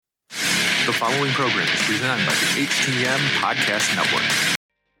The following program is presented by the HTM Podcast Network.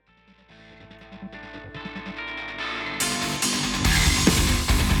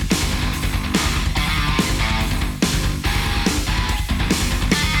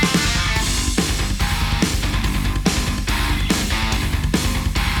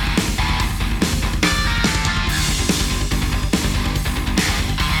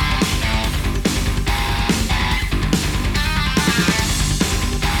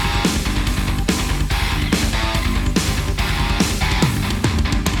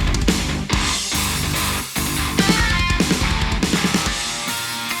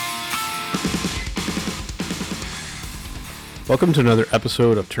 Welcome to another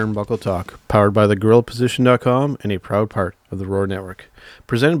episode of Turnbuckle Talk, powered by thegorillaposition.com and a proud part of the Roar Network,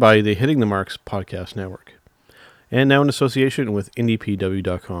 presented by the Hitting the Marks Podcast Network, and now in association with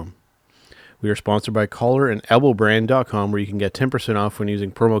IndiePW.com. We are sponsored by Collar and ElbowBrand.com, where you can get 10% off when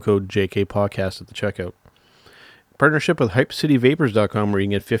using promo code JKPodcast at the checkout. Partnership with HypeCityVapors.com, where you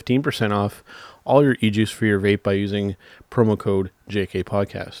can get 15% off all your e-juice for your vape by using promo code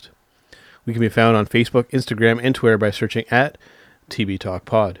JKPodcast. We can be found on Facebook, Instagram, and Twitter by searching at TB Talk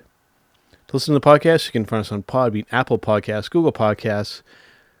Pod. To listen to the podcast, you can find us on Podbean, Apple Podcasts, Google Podcasts,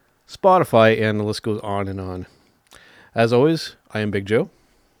 Spotify, and the list goes on and on. As always, I am Big Joe.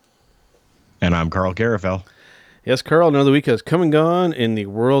 And I'm Carl Carafel. Yes, Carl, another week has come and gone in the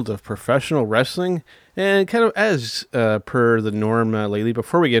world of professional wrestling. And kind of as per the norm lately,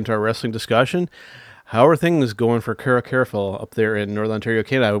 before we get into our wrestling discussion, how are things going for Carl Carafel up there in Northern Ontario,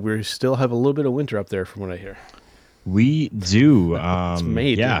 Canada? We still have a little bit of winter up there from what I hear. We do. It's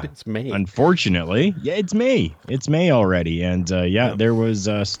May, yeah, dude. It's May. Unfortunately. Yeah, it's May. It's May already. And there was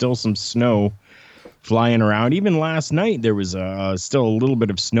still some snow flying around. Even last night, there was still a little bit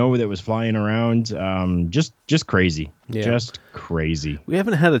of snow that was flying around. Just crazy. Yeah. Just crazy. We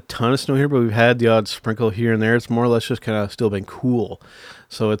haven't had a ton of snow here, but we've had the odd sprinkle here and there. It's more or less just kind of still been cool.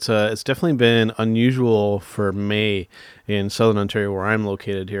 So it's definitely been unusual for May in Southern Ontario, where I'm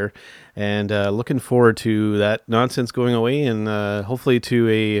located here. And looking forward to that nonsense going away and hopefully to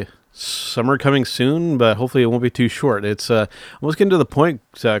a summer coming soon, but hopefully it won't be too short. It's almost getting to the point,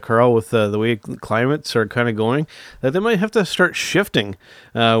 Carl, with the way climates are kind of going, that they might have to start shifting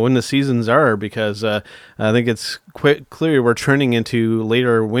when the seasons are, because I think it's quite clear we're turning into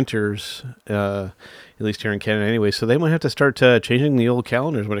later winters, at least here in Canada anyway, so they might have to start changing the old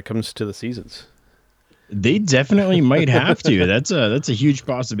calendars when it comes to the seasons. They definitely might have to. That's a huge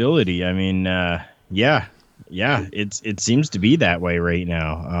possibility. I mean, yeah, it seems to be that way right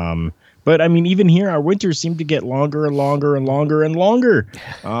now. But I mean, even here, our winters seem to get longer and longer and longer and longer.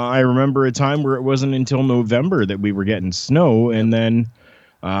 I remember a time where it wasn't until November that we were getting snow, and then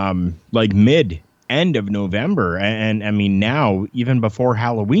like end of November, and I mean now even before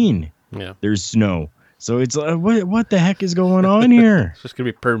Halloween, there's snow. So it's what the heck is going on here? It's just gonna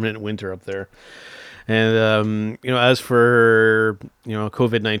be permanent winter up there. And, as for,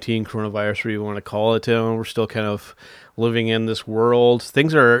 COVID-19, coronavirus, whatever you want to call it, we're still kind of living in this world.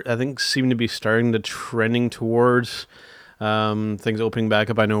 Things are, I think, seem to be starting to trending towards things opening back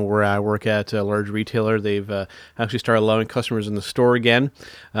up. I know where I work at a large retailer. They've actually started allowing customers in the store again,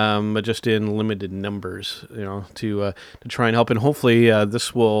 but just in limited numbers, to try and help. And hopefully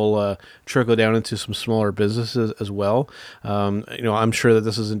this will trickle down into some smaller businesses as well. I'm sure that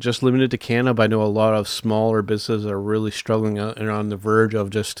this isn't just limited to Canada, but I know a lot of smaller businesses are really struggling and on the verge of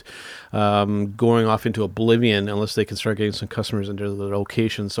just going off into oblivion unless they can start getting some customers into the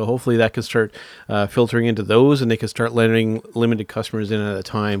location. So hopefully that can start filtering into those, and they can start letting limited customers in at a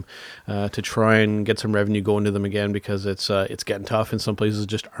time to try and get some revenue going to them again, because it's getting tough, and some places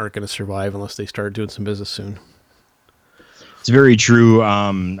just aren't going to survive unless they start doing some business soon. It's very true.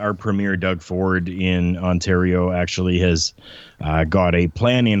 Our premier, Doug Ford in Ontario, actually has got a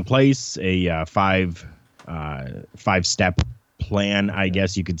plan in place, a five-step plan, I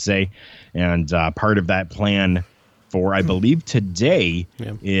guess you could say. And part of that plan for, I believe today,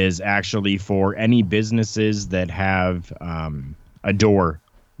 is actually for any businesses that have a door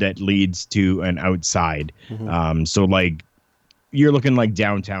that leads to an outside. Mm-hmm. So like you're looking like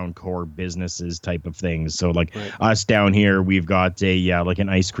downtown core businesses type of things. So like us down here, we've got a like an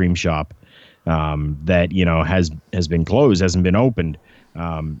ice cream shop that has been closed, hasn't been opened.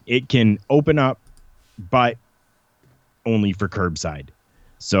 It can open up, but only for curbside.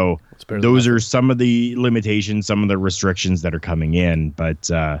 So those are some of the limitations, some of the restrictions that are coming in. But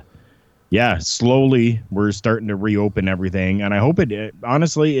yeah, slowly we're starting to reopen everything, and I hope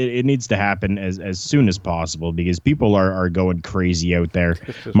honestly it needs to happen as soon as possible, because people are going crazy out there.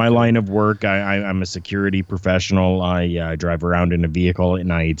 My line of work, I'm a security professional. I drive around in a vehicle at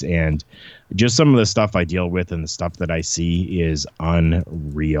night, and just some of the stuff I deal with and the stuff that I see is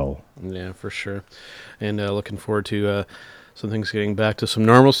unreal. Yeah, for sure. And looking forward to some things getting back to some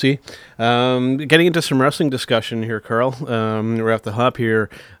normalcy. Getting into some wrestling discussion here, Carl. We're off the hop here.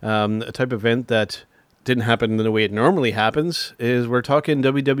 A type of event that didn't happen the way it normally happens is we're talking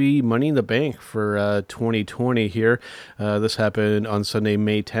WWE Money in the Bank for 2020 here. This happened on Sunday,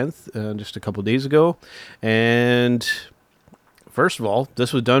 May 10th, just a couple days ago. And first of all,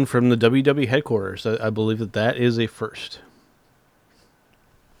 this was done from the WWE headquarters. I believe that is a first.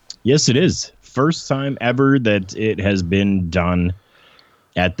 Yes, it is. First time ever that it has been done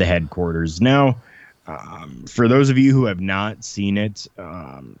at the headquarters. Now, for those of you who have not seen it,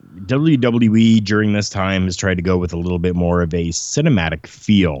 WWE during this time has tried to go with a little bit more of a cinematic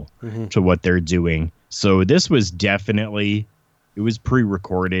feel to what they're doing. So this was definitely, it was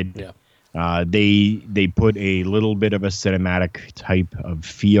pre-recorded. Yeah. They put a little bit of a cinematic type of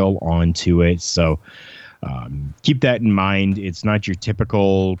feel onto it. So keep that in mind. It's not your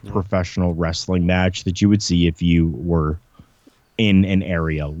typical professional wrestling match that you would see if you were in an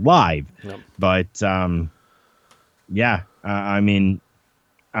area live. Yep. But I mean,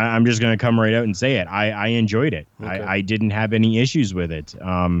 I'm just going to come right out and say it. I enjoyed it. Okay. I didn't have any issues with it.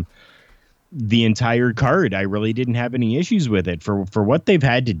 The entire card, I really didn't have any issues with it. For what they've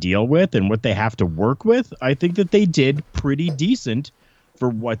had to deal with and what they have to work with, I think that they did pretty decent for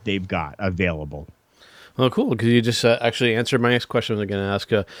what they've got available. Well, cool, because you just actually answered my next question. I was going to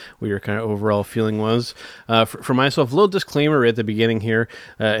ask what your kind of overall feeling was. For myself, a little disclaimer at the beginning here.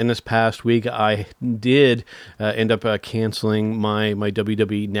 In this past week, I did end up canceling my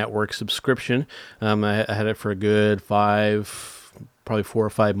WWE Network subscription. I had it for a good probably 4 or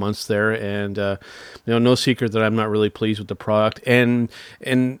 5 months there, and no secret that I'm not really pleased with the product. And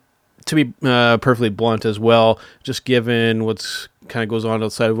to be perfectly blunt as well, just given what's kind of goes on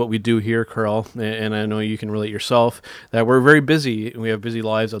outside of what we do here, Carl, and I know you can relate yourself, that we're very busy. We have busy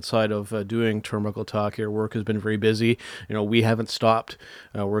lives outside of doing Turnbuckle Talk here. Work has been very busy. We haven't stopped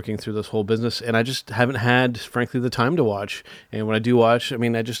working through this whole business, and I just haven't had, frankly, the time to watch. And when I do watch, I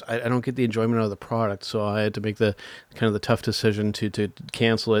mean, I don't get the enjoyment out of the product, so I had to make the kind of the tough decision to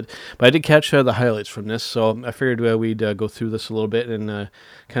cancel it. But I did catch the highlights from this, so I figured we'd go through this a little bit and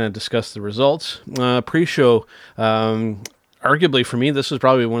kind of discuss the results. Pre-show, arguably for me, this was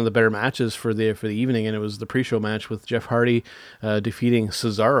probably one of the better matches for the evening, and it was the pre-show match with Jeff Hardy defeating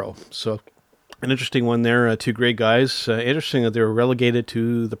Cesaro. So an interesting one there. Two great guys. Interesting that they were relegated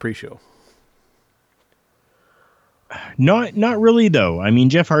to the pre-show. Not really, though. I mean,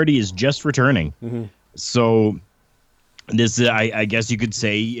 Jeff Hardy is just returning. Mm-hmm. So this, I guess you could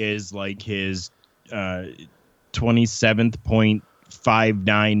say, is like his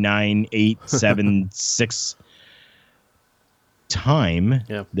 27.599876 time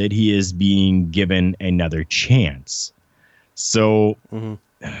that he is being given another chance. So I'm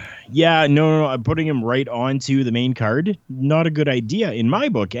putting him right onto the main card. Not a good idea in my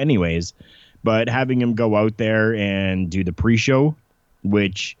book anyways, but having him go out there and do the pre-show,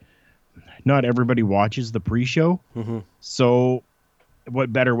 which not everybody watches the pre-show. So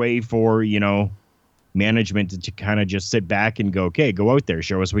what better way for management to kind of just sit back and go, okay, go out there,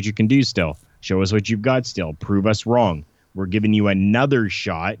 show us what you can do still, show us what you've got still, prove us wrong. We're giving you another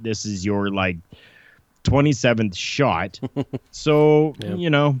shot. This is your 27th shot. So,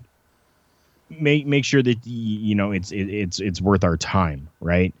 make sure that it's worth our time,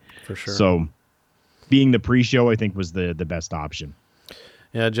 right? For sure. So being the pre-show, I think, was the best option.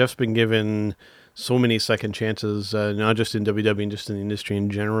 Yeah, Jeff's been given so many second chances, not just in WWE, just in the industry in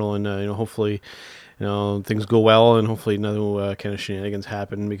general, and hopefully things go well, and hopefully no kind of shenanigans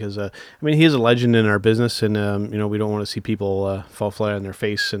happen, because he is a legend in our business, and we don't want to see people fall flat on their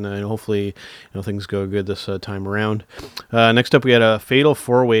face, and hopefully things go good this time around. Next up, we had a fatal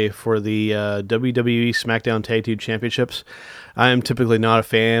 4-way for the WWE SmackDown Tag Team Championships. I am typically not a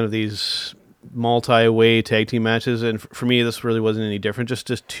fan of these multi-way tag team matches, and for me this really wasn't any different.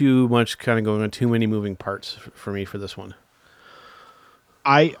 Just too much kind of going on, too many moving parts for me for this one.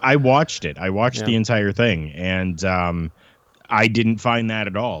 I watched it. I watched the entire thing, and I didn't find that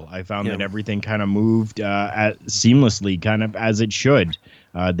at all. I found that everything kind of moved seamlessly, kind of as it should.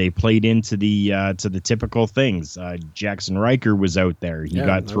 They played into the typical things. Jackson Riker was out there. He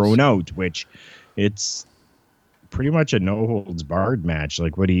got thrown out, which it's pretty much a no holds barred match.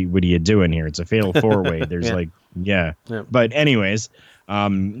 Like, what are you doing here? It's a fatal 4-way. There's But anyways,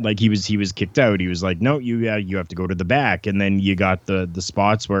 like he was kicked out. He was like, no, you have to go to the back. And then you got the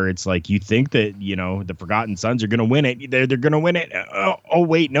spots where it's like you think that the Forgotten Sons are gonna win it. They're gonna win it. Oh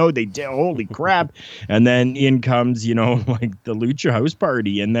wait, no, they did. Holy crap! And then in comes like the Lucha House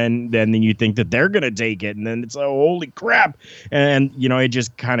Party, and then you think that they're gonna take it, and then it's holy crap! And it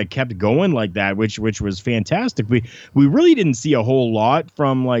just kind of kept going like that, which was fantastic. We really didn't see a whole lot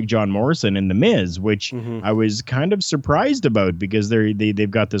from like John Morrison and The Miz, which I was kind of surprised about because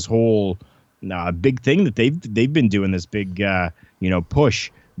they've got this whole big thing that they've been doing, this big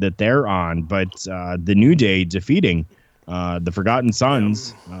push that they're on. But the New Day defeating the Forgotten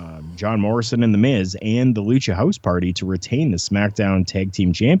Sons, John Morrison and The Miz, and the Lucha House Party to retain the SmackDown Tag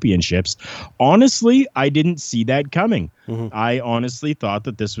Team Championships. Honestly, I didn't see that coming. I honestly thought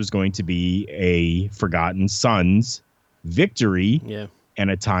that this was going to be a Forgotten Sons victory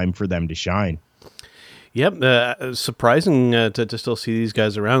and a time for them to shine. Yep, surprising to still see these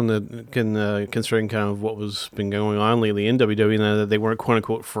guys around, considering kind of what was been going on lately in WWE, and that they weren't quote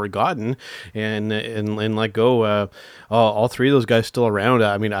unquote forgotten and let go. All three of those guys still around.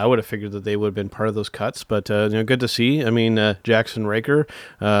 I mean, I would have figured that they would have been part of those cuts, but good to see. I mean, Jackson Riker,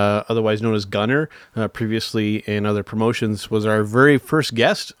 otherwise known as Gunner, previously in other promotions, was our very first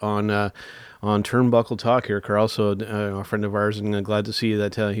guest on Turnbuckle Talk here, Carl. So a friend of ours, and glad to see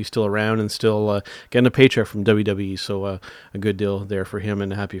that he's still around and still getting a paycheck from WWE. So a good deal there for him,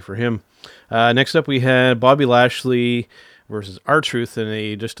 and happy for him. Next up, we had Bobby Lashley versus R-Truth in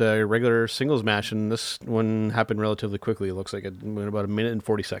a regular singles match, and this one happened relatively quickly. It looks like it went about 1 minute and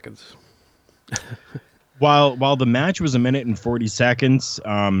 40 seconds. While the match was 1 minute and 40 seconds,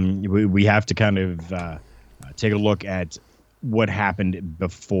 we have to kind of take a look at what happened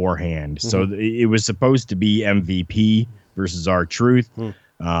beforehand. So it was supposed to be MVP versus R-Truth,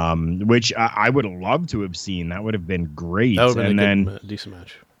 which I would have loved to have seen. That would have been great. That would have been a decent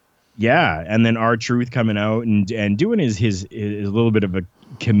match. Yeah, and then R-Truth coming out and doing his little bit of a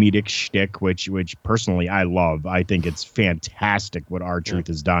comedic shtick, which personally I love. I think it's fantastic what R-Truth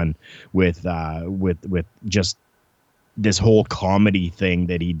has done with just this whole comedy thing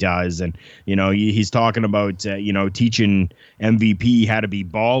that he does. And he's talking about teaching MVP how to be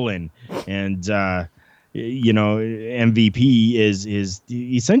ballin', and MVP is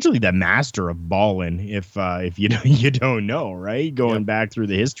essentially the master of ballin', if you don't know, right? Going back through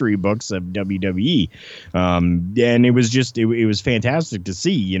the history books of WWE. And it was fantastic to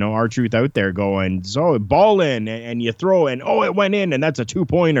see, R-Truth out there going, so ballin', and you throw, and it went in, and that's a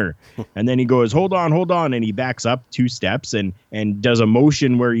 2-pointer. And then he goes, hold on, and he backs up 2 steps and does a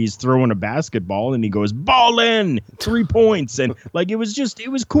motion where he's throwing a basketball, and he goes, ballin', 3 points. And like, it was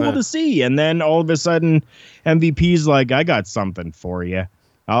cool to see. And then all of a sudden, MVP's like, I got something for you.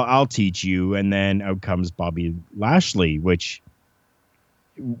 I'll teach you. And then out comes Bobby Lashley, which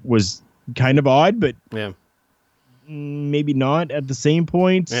was kind of odd, but maybe not at the same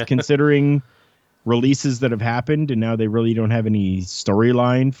point, considering releases that have happened, and now they really don't have any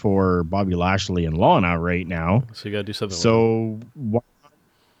storyline for Bobby Lashley and Lana right now. So you got to do something. So why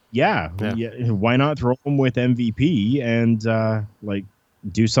not throw him with MVP and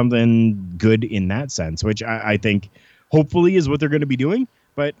do something good in that sense, which I think hopefully is what they're going to be doing.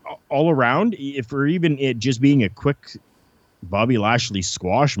 But all around, if we're even it just being a quick Bobby Lashley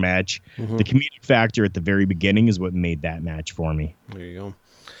squash match, the comedic factor at the very beginning is what made that match for me. There you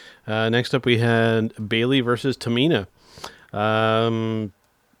go. Next up, we had Bayley versus Tamina.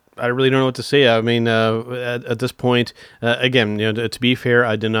 I really don't know what to say. I mean, at this point, again, to be fair,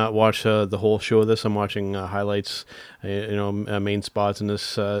 I did not watch the whole show of this. I'm watching highlights, main spots in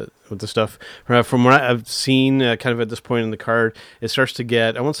this with the stuff. From what I've seen, kind of at this point in the card, it starts to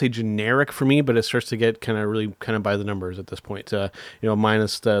get, I won't say generic for me, but it starts to get kind of by the numbers at this point.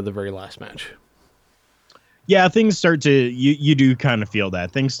 Minus the very last match. Yeah, things start to you do kind of feel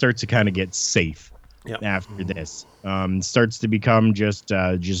that things start to kind of get safe. After this, starts to become just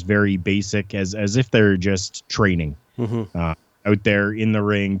very basic, as if they're just training out there in the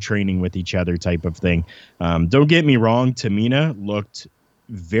ring, training with each other type of thing. Don't get me wrong, Tamina looked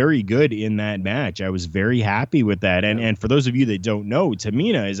very good in that match. I was very happy with that. And for those of you that don't know,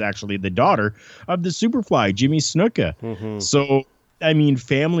 Tamina is actually the daughter of the Superfly, Jimmy Snuka. So, I mean,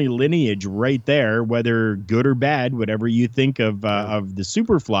 family lineage right there, whether good or bad, whatever you think of the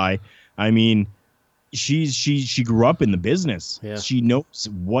Superfly. I mean, she grew up in the business. She knows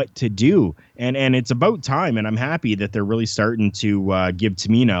what to do, and it's about time. And I'm happy that they're really starting to give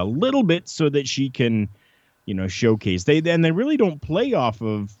Tamina a little bit so that she can, showcase. They really don't play off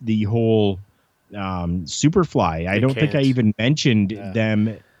of the whole Superfly. I don't think I even mentioned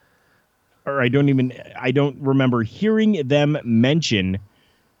them. or I don't remember hearing them mention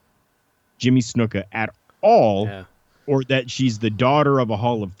Jimmy Snuka at all. Yeah. Or that she's the daughter of a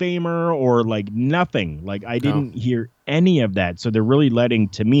Hall of Famer, or like nothing. Like I didn't hear any of that. So they're really letting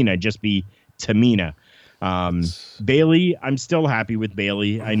Tamina just be Tamina. Bailey, I'm still happy with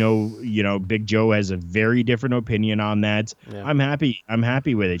Bailey. I know, Big Joe has a very different opinion on that. Yeah. I'm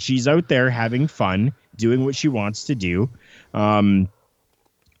happy with it. She's out there having fun, doing what she wants to do. I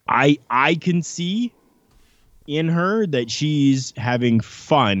can see in her that she's having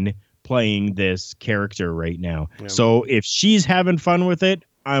fun playing this character right now. Yeah. So if she's having fun with it,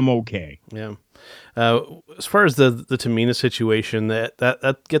 I'm okay. Yeah. As far as the Tamina situation,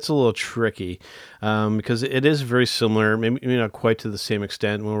 that gets a little tricky because it is very similar, maybe not quite to the same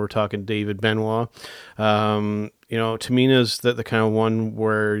extent when we're talking David Benoit. Tamina's the kind of one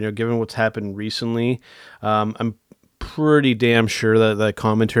where, given what's happened recently, I'm pretty damn sure that the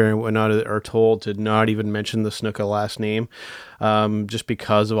commentary and whatnot are told to not even mention the Snuka last name, just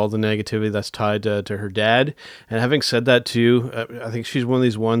because of all the negativity that's tied to her dad. And having said that too, I think she's one of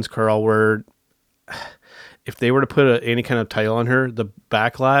these ones, Carl, where if they were to put any kind of title on her, the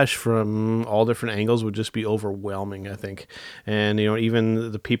backlash from all different angles would just be overwhelming, I think. And,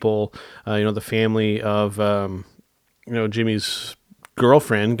 even the people, the family of, Jimmy's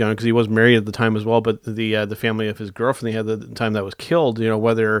girlfriend, because he was married at the time as well, but the family of his girlfriend he had at the time that was killed,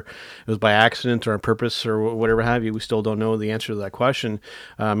 whether it was by accident or on purpose or whatever have you, we still don't know the answer to that question.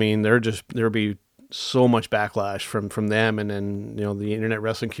 I mean, there'd be so much backlash from them, and then the internet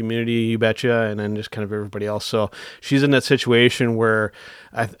wrestling community, you betcha, and then just kind of everybody else. So she's in that situation where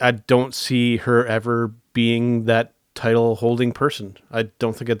I don't see her ever being that title holding person. I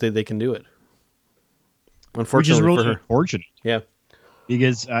don't think that they can do it, unfortunately. Which is really for her. Unfortunate. Yeah.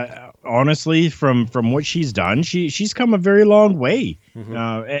 Because honestly, from what she's done, she's come a very long way. Mm-hmm.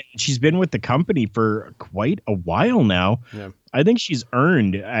 And she's been with the company for quite a while now. Yeah. I think she's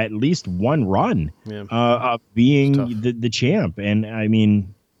earned at least one run of being the champ. And I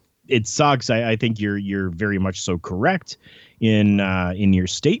mean, it sucks. I think you're very much so correct in your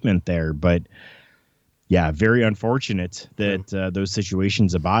statement there. But yeah, very unfortunate that those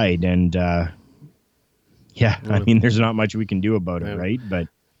situations abide. And I mean, there's not much we can do about it, right? But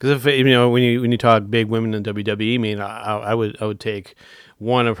because if when you talk big women in WWE, I mean, I would take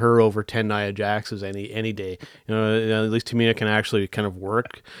one of her over 10 Nia Jaxes any day. At least Tamina can actually kind of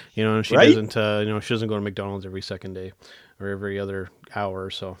work. And she doesn't. She doesn't go to McDonald's every second day or every other hour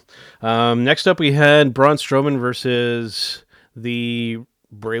or so. Next up, we had Braun Strowman versus the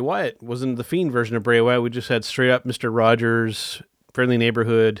Bray Wyatt. Wasn't the Fiend version of Bray Wyatt. We just had straight up Mr. Rogers, friendly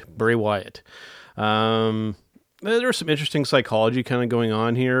neighborhood Bray Wyatt. There's some interesting psychology kind of going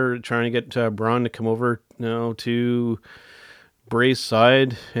on here, trying to get Braun to come over, to Bray's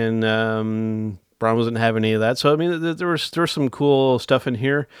side, and Braun wasn't having any of that. So I mean, there was some cool stuff in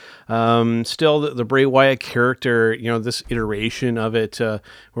here. Still, the Bray Wyatt character, this iteration of it,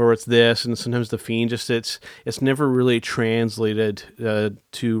 where it's this, and sometimes the Fiend, it's never really translated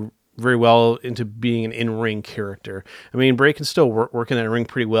to very well into being an in-ring character. I mean, Bray can still work in that ring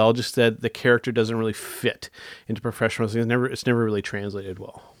pretty well, just that the character doesn't really fit into professional wrestling. It's never really translated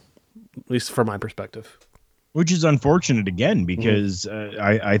well, at least from my perspective. Which is unfortunate again, because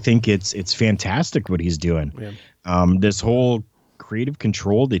I think it's fantastic what he's doing. Yeah. This whole creative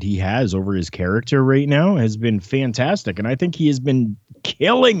control that he has over his character right now has been fantastic, and I think he has been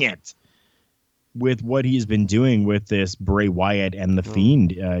killing it with what he's been doing with this Bray Wyatt and the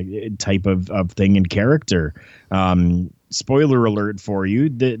Fiend type of thing and character. Spoiler alert for you,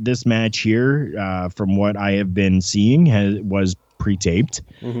 this match here, from what I have been seeing, was pre-taped.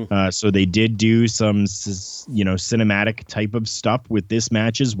 Mm-hmm. So they did do some, cinematic type of stuff with this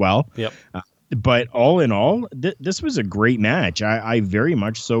match as well. Yep. But all in all, this was a great match. I very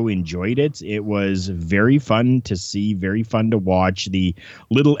much so enjoyed it. It was very fun to see, very fun to watch. The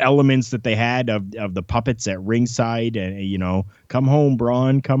little elements that they had of the puppets at ringside, and come home,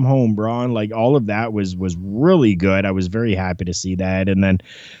 Braun. Like all of that was really good. I was very happy to see that. And then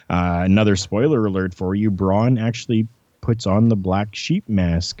another spoiler alert for you: Braun actually puts on the black sheep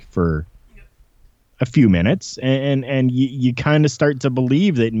mask for a few minutes, and you kind of start to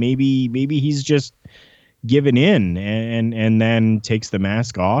believe that maybe he's just given in, and then takes the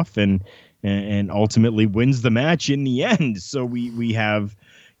mask off and ultimately wins the match in the end. So we have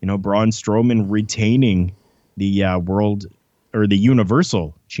Braun Strowman retaining the world or the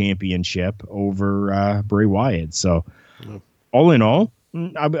Universal Championship over Bray Wyatt. So all in all,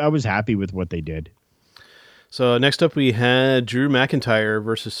 I was happy with what they did. So next up, we had Drew McIntyre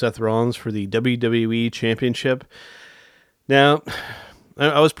versus Seth Rollins for the WWE Championship. Now,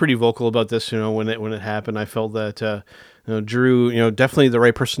 I was pretty vocal about this, when it happened. I felt that Drew, definitely the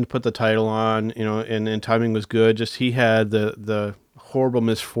right person to put the title on, and timing was good. Just he had the horrible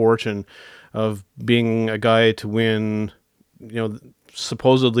misfortune of being a guy to win,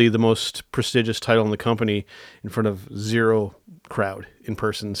 supposedly the most prestigious title in the company in front of zero crowd in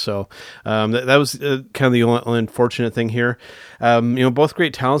person. So that was kind of the only unfortunate thing here. Both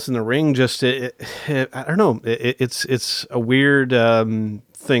great talents in the ring. Just I don't know. It's a weird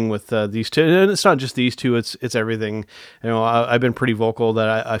thing with these two, and it's not just these two. It's everything. I've been pretty vocal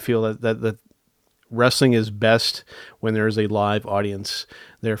that I feel that wrestling is best when there is a live audience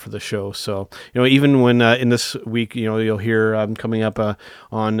there for the show. So, even when in this week, you'll hear coming up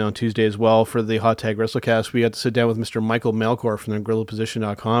on Tuesday as well for the Hot Tag WrestleCast, we got to sit down with Mr. Michael Melkor from the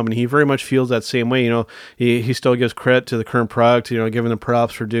GorillaPosition.com, and he very much feels that same way. He still gives credit to the current product, giving them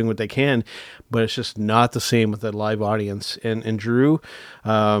props for doing what they can, but it's just not the same with a live audience. And Drew,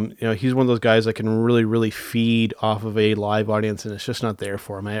 he's one of those guys that can really, really feed off of a live audience, and it's just not there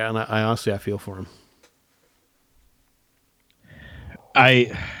for him. I honestly, I feel for him.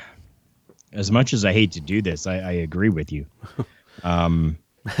 As much as I hate to do this, I agree with you.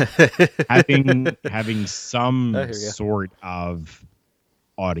 Having some sort of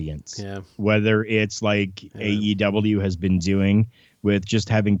audience, whether it's like AEW has been doing with just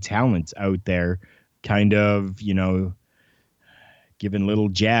having talent out there, kind of, giving little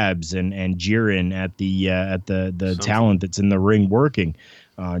jabs and jeering at the talent that's in the ring working.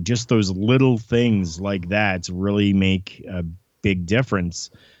 Just those little things like that really make a big difference.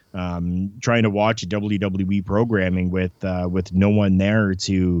 Trying to watch WWE programming with no one there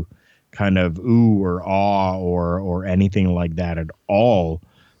to kind of ooh or awe or anything like that at all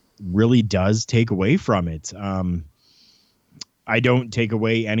really does take away from it. I don't take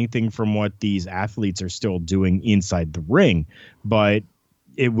away anything from what these athletes are still doing inside the ring, but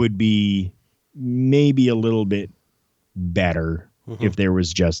it would be maybe a little bit better if there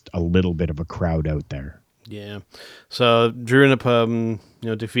was just a little bit of a crowd out there. Yeah. So Drew ended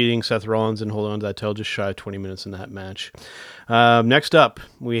up, defeating Seth Rollins and holding on to that title just shy of 20 minutes in that match. Next up,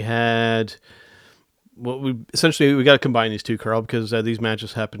 we had we got to combine these two, Carl, because these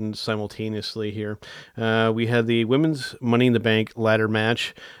matches happened simultaneously here. We had the women's Money in the Bank ladder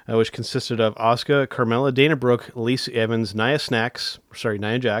match, which consisted of Asuka, Carmella, Dana Brooke, Lacey Evans, Nia Jax,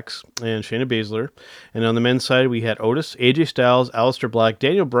 and Shayna Baszler. And on the men's side, we had Otis, AJ Styles, Aleister Black,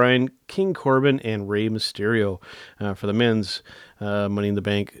 Daniel Bryan, King Corbin, and Rey Mysterio for the men's Money in the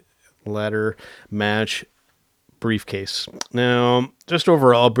Bank ladder match briefcase. Now, just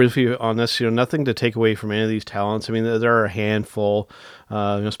overall, briefly on this, nothing to take away from any of these talents. I mean, there are a handful,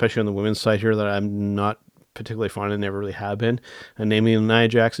 especially on the women's side here, that I'm not particularly fond of, never really have been, namely Nia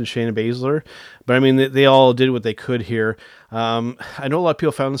Jax and Shayna Baszler. But I mean, they all did what they could here. I know a lot of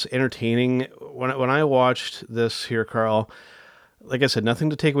people found this entertaining. When I watched this here, Carl, like I said, nothing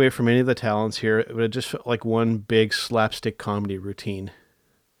to take away from any of the talents here, but it just felt like one big slapstick comedy routine.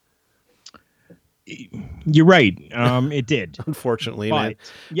 You're right. It did. Unfortunately, but,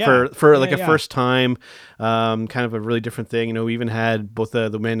 man. For a first time, kind of a really different thing. We even had both the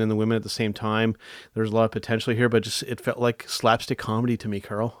men and the women at the same time. There's a lot of potential here, but just it felt like slapstick comedy to me,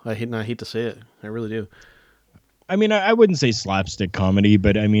 Carl. I hate to say it. I really do. I mean, I wouldn't say slapstick comedy,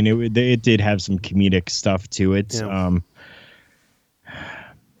 but I mean, it did have some comedic stuff to it. Yeah.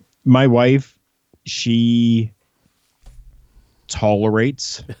 My wife, she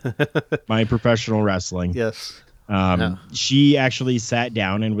tolerates my professional wrestling. Yes. She actually sat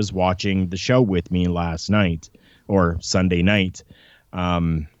down and was watching the show with me last night or Sunday night.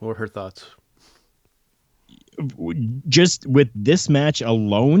 What were her thoughts? Just with this match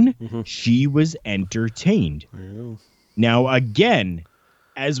alone, she was entertained. Now, again,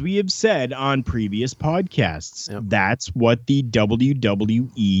 as we have said on previous podcasts, that's what the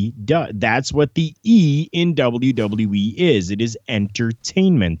WWE does. That's what the E in WWE is. It is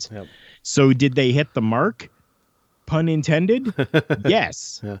entertainment. Yep. So did they hit the mark? Pun intended?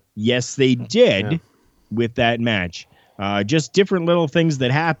 Yes. Yes, they did with that match. Just different little things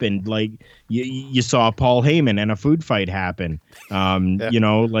that happened. Like you saw Paul Heyman and a food fight happen.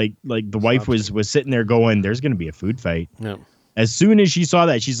 Like the wife was sitting there going, there's going to be a food fight. Yep. As soon as she saw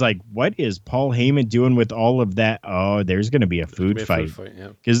that, she's like, what is Paul Heyman doing with all of that? Oh, there's going to be a food fight.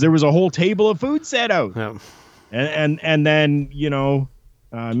 Because there was a whole table of food set out. Yeah. And then,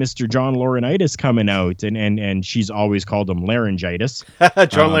 Mr. John Laurinaitis coming out, and she's always called him Laryngitis.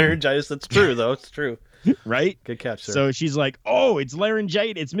 John Laryngitis, that's true, though. It's true. Right? Good catch, sir. So she's like, oh, it's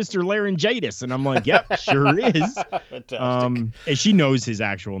Laryngitis. It's Mr. Laryngitis. And I'm like, yep, sure is. Fantastic. And she knows his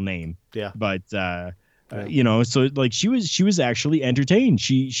actual name. Yeah. But So like she was actually entertained.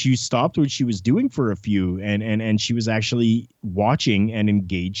 She stopped what she was doing for a few, and she was actually watching and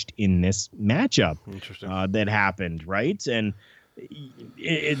engaged in this matchup that happened, right? And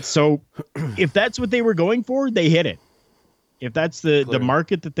so if that's what they were going for, they hit it. If that's the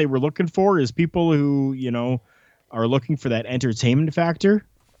market that they were looking for, is people who are looking for that entertainment factor,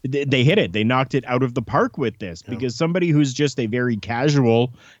 they hit it. They knocked it out of the park with this, because somebody who's just a very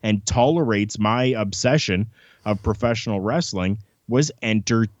casual and tolerates my obsession of professional wrestling was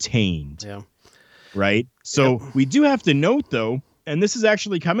entertained. Yeah. Right. So we do have to note, though, and this is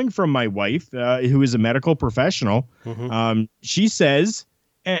actually coming from my wife, who is a medical professional. She says,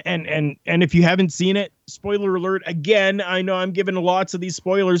 and if you haven't seen it, spoiler alert again, I know I'm giving lots of these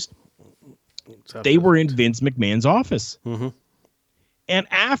spoilers. They were in Vince McMahon's office. And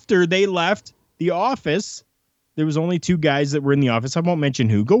after they left the office, there was only two guys that were in the office. I won't mention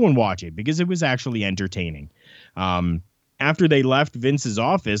who. Go and watch it, because it was actually entertaining. After they left Vince's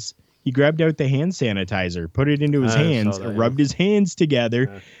office, he grabbed out the hand sanitizer, put it into his hands, rubbed his hands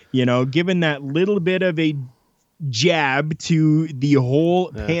together, given that little bit of a jab to the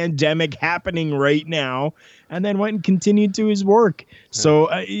whole pandemic happening right now, and then went and continued to his work. So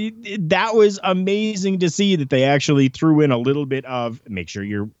that was amazing to see that they actually threw in a little bit of make sure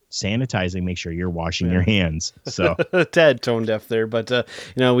you're sanitizing, make sure you're washing your hands. So tad tone deaf there, but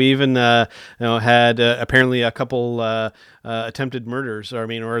we even had apparently a couple attempted murders.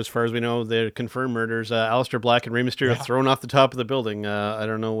 Or as far as we know, they're confirmed murders. Aleister Black and Rey Mysterio thrown off the top of the building. I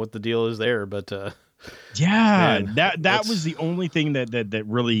don't know what the deal is there, but that was the only thing that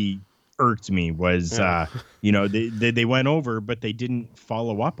really irked me was they went over, but they didn't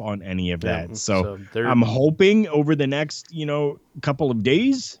follow up on any of that. So I'm hoping over the next couple of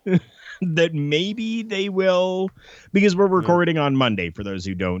days that maybe they will, because we're recording on Monday, for those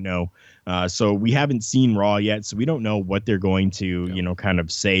who don't know. So we haven't seen Raw yet, so we don't know what they're going to kind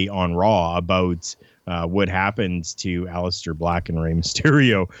of say on Raw about what happens to Aleister Black and Rey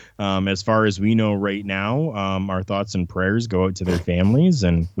Mysterio. As far as we know right now, our thoughts and prayers go out to their families,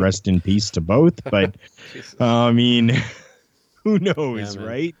 and rest in peace to both. But I mean, who knows,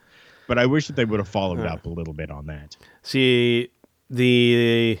 right? But I wish that they would have followed up a little bit on that. See,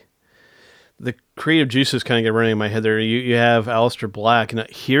 the creative juices kind of get running in my head there. You have Aleister Black, and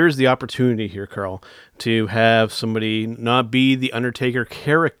here's the opportunity here, Carl, to have somebody not be the Undertaker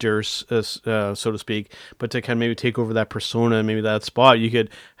character, so to speak, but to kind of maybe take over that persona, maybe that spot. You could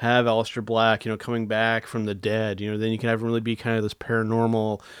have Aleister Black, coming back from the dead. Then you can have him really be kind of this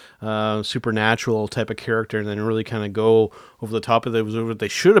paranormal, supernatural type of character, and then really kind of go over the top of what they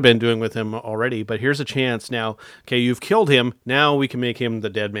should have been doing with him already. But here's a chance now. Okay, you've killed him. Now we can make him the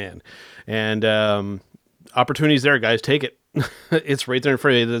dead man. And opportunities there, guys. Take it. It's right there in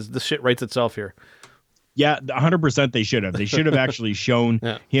front of you. The shit writes itself here. Yeah, 100% they should have. They should have actually shown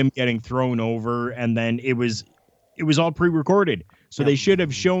him getting thrown over, and then it was all pre-recorded. So they should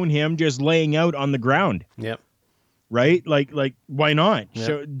have shown him just laying out on the ground. Yep. Right? Like why not?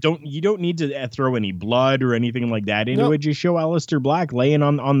 Yep. You don't need to throw any blood or anything like that into it. Just show Aleister Black laying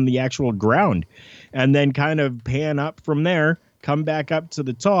on the actual ground, and then kind of pan up from there, come back up to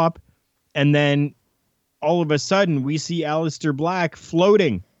the top, and then all of a sudden we see Aleister Black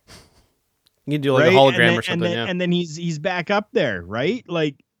floating. You can do like a hologram or something, and then he's back up there, right?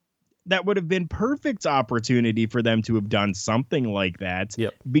 Like that would have been perfect opportunity for them to have done something like that.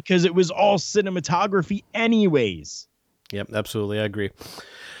 Yep. Because it was all cinematography anyways. Yep, absolutely. I agree.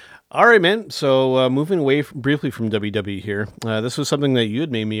 All right, man. So moving away briefly from WWE here, this was something that you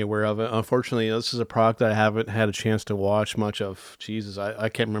had made me aware of. Unfortunately, this is a product that I haven't had a chance to watch much of. Jesus, I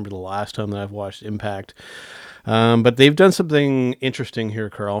can't remember the last time that I've watched Impact. But they've done something interesting here,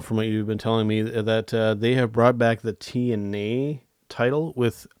 Carl, from what you've been telling me, that they have brought back the TNA title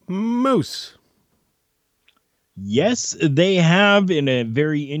with Moose. Yes, they have, in a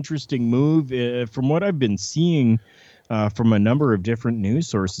very interesting move. From what I've been seeing from a number of different news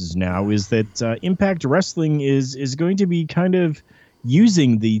sources now, is that Impact Wrestling is going to be kind of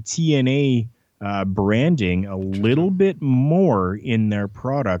using the TNA branding a little bit more in their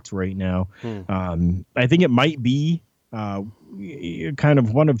product right now. I think it might be kind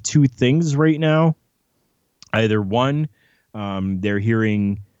of one of two things right now. Either one, they're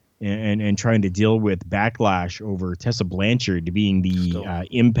hearing and trying to deal with backlash over Tessa Blanchard being the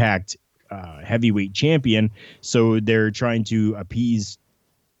Impact heavyweight champion, so they're trying to appease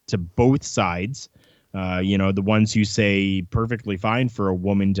to both sides. The ones who say perfectly fine for a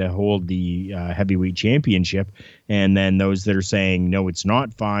woman to hold the heavyweight championship, and then those that are saying no, it's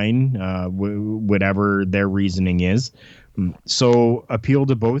not fine, whatever their reasoning is. So appeal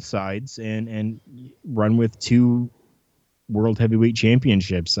to both sides and run with two world heavyweight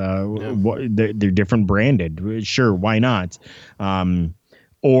championships. They're different branded. Sure, why not?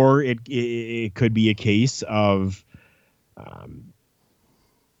 Or it could be a case of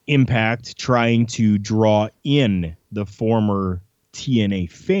Impact trying to draw in the former TNA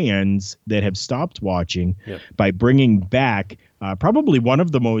fans that have stopped watching by bringing back probably one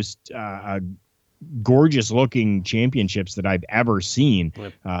of the most gorgeous looking championships that I've ever seen,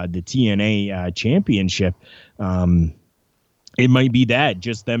 the TNA championship. It might be that,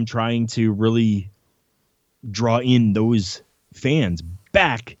 just them trying to really draw in those fans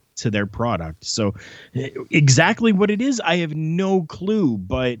back to their product. So exactly what it is, I have no clue,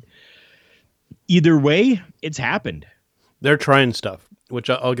 but either way, it's happened. They're trying stuff, which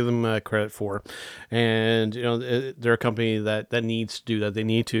I'll give them credit for. And, they're a company that needs to do that. They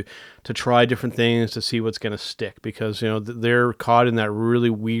need to try different things to see what's going to stick, because, they're caught in that really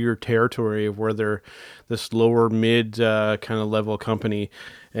weird territory of where they're this lower mid kind of level company,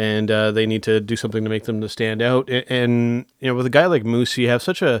 and they need to do something to make them to stand out. And with a guy like Moose, you have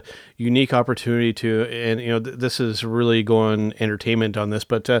such a unique opportunity to, and this is really going entertainment on this,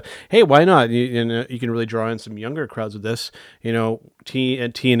 but hey, why not? You can really draw in some younger crowds with this.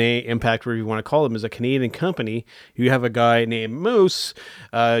 TNA Impact, whatever you want to call them, is a Canadian company. You have a guy named Moose.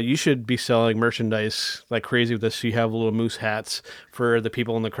 You should be selling merchandise like crazy with this. You have little Moose hats for the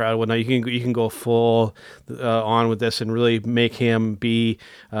people in the crowd. Well, now you can go full on with this and really make him be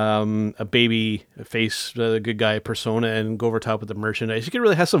a baby face, a good guy persona, and go over top with the merchandise. You can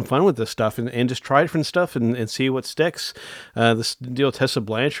really have some fun with this stuff and just try different stuff and see what sticks. This deal with Tessa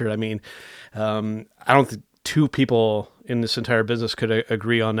Blanchard, I mean, I don't think two people in this entire business could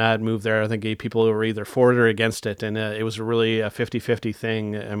agree on that move there. I think people were either for it or against it, and it was really a 50-50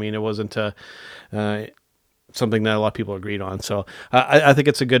 thing. I mean, it wasn't something that a lot of people agreed on. So I think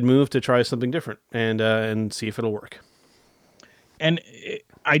it's a good move to try something different and see if it'll work. And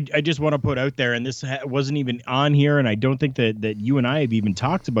I just want to put out there, and this wasn't even on here, and I don't think that you and I have even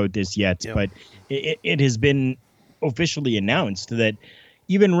talked about this yet, but it has been officially announced that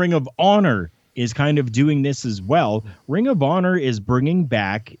even Ring of Honor is kind of doing this as well. Ring of Honor is bringing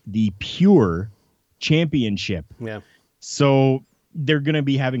back the Pure Championship. Yeah. So they're going to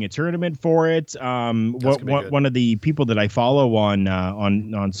be having a tournament for it. One of the people that I follow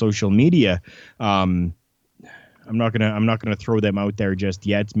on social media, I'm not gonna throw them out there just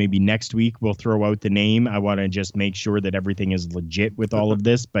yet. Maybe next week we'll throw out the name. I want to just make sure that everything is legit with all of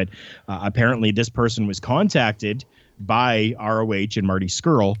this. But apparently, this person was contacted by ROH and Marty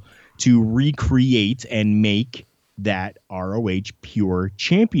Scurll to recreate and make that ROH Pure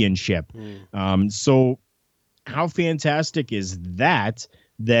Championship. So how fantastic is that?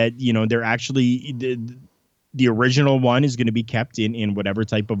 That they're actually the original one is going to be kept in whatever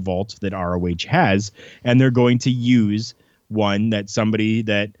type of vault that ROH has, and they're going to use one that somebody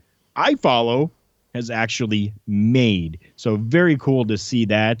that I follow has actually made. So very cool to see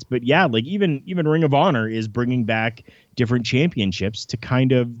that. But yeah, like even Ring of Honor is bringing back different championships to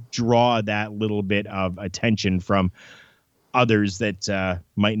kind of draw that little bit of attention from others that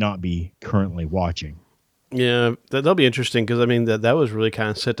might not be currently watching. Yeah, that'll be interesting, because I mean that was really kind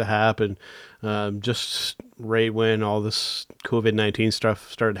of set to happen just right when all this COVID-19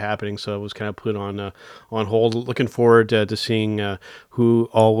 stuff started happening. So it was kind of put on hold. Looking forward to seeing who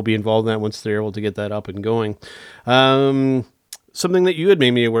all will be involved in that once they're able to get that up and going. Something that you had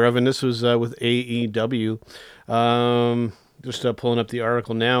made me aware of, and this was with AEW. Just pulling up the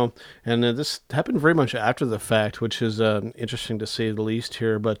article now, and this happened very much after the fact, which is interesting to say the least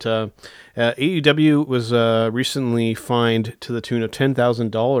here. But AEW was recently fined to the tune of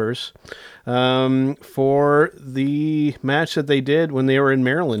 $10,000 for the match that they did when they were in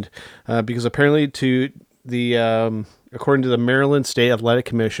Maryland, because apparently according to the Maryland State Athletic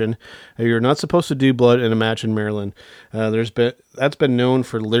Commission, you're not supposed to do blood in a match in Maryland. That's been known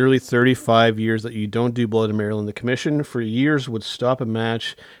for literally 35 years that you don't do blood in Maryland. The commission for years would stop a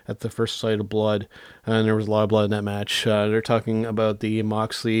match at the first sight of blood, and there was a lot of blood in that match. They're talking about the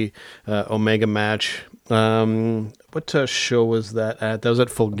Moxley Omega match. What show was that at? That was at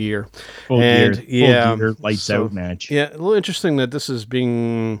Full Gear. Full Gear, lights out match. Yeah, a little interesting that this is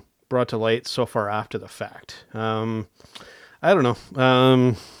being brought to light so far after the fact. I don't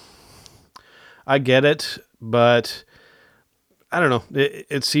know. I get it, but I don't know.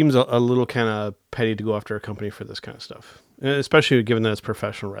 It seems a little kind of petty to go after a company for this kind of stuff, especially given that it's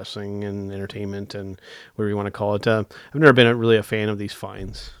professional wrestling and entertainment and whatever you want to call it. I've never been really a fan of these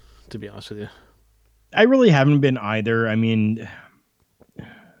fines, to be honest with you. I really haven't been either. I mean,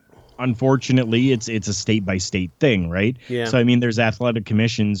 unfortunately, it's a state by state thing, right? Yeah. So I mean, there's athletic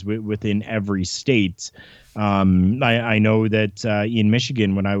commissions within every state. I know that in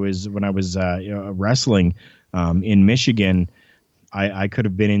Michigan, when I was wrestling in Michigan, I could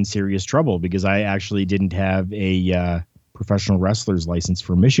have been in serious trouble because I actually didn't have a professional wrestler's license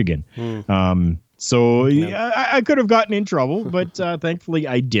for Michigan. So yeah, I could have gotten in trouble, but thankfully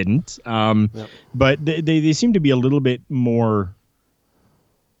I didn't. But they seem to be a little bit more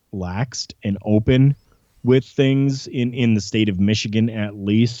laxed and open with things in the state of Michigan, at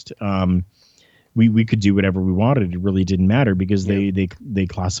least. We could do whatever we wanted. It really didn't matter because they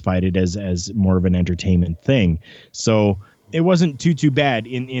classified it as more of an entertainment thing. So it wasn't too bad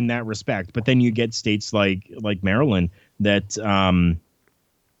in that respect. But then you get states like Maryland that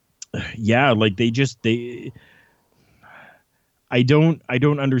I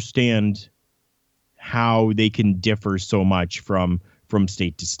don't understand how they can differ so much from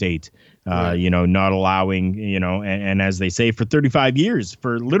state to state. Not allowing, and as they say, for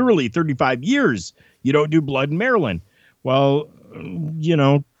literally 35 years, you don't do blood in Maryland. Well,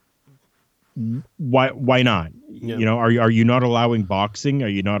 why not? Yeah. Are you not allowing boxing? Are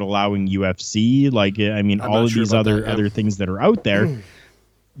you not allowing UFC? Like, I mean, all of these other things that are out there,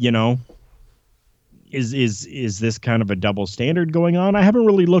 is this kind of a double standard going on? I haven't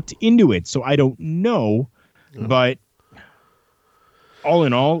really looked into it, so I don't know, but all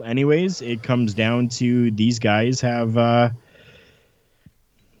in all, anyways, it comes down to these guys have,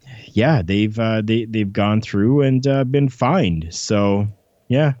 they've gone through and been fined. So,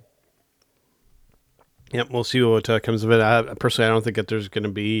 yeah. Yep, we'll see what comes of it. Personally, I don't think that there's going to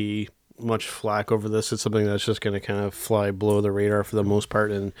be much flack over this. It's something that's just going to kind of fly below the radar for the most part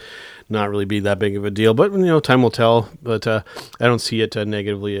and not really be that big of a deal. But, time will tell. But I don't see it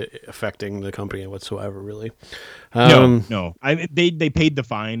negatively affecting the company whatsoever, really. No. They paid the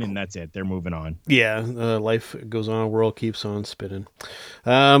fine and that's it. They're moving on. Yeah, life goes on. World keeps on spinning.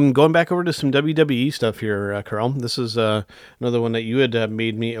 Going back over to some WWE stuff here, Carl. This is another one that you had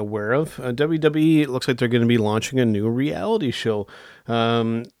made me aware of. WWE, it looks like they're going to be launching a new reality show.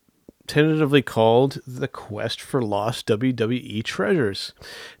 Tentatively called The Quest for Lost WWE Treasures.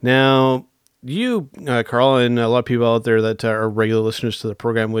 Now, you, Carl, and a lot of people out there that are regular listeners to the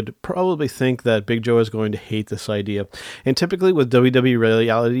program would probably think that Big Joe is going to hate this idea. And typically with WWE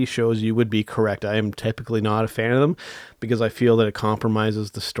reality shows, you would be correct. I am typically not a fan of them because I feel that it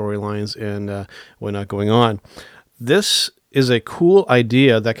compromises the storylines and whatnot going on. This is a cool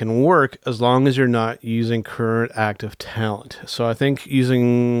idea that can work as long as you're not using current active talent. So I think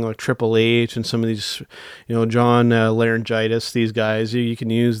using like Triple H and some of these, John Laryngitis, these guys, you can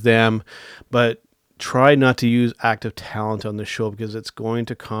use them, but try not to use active talent on the show because it's going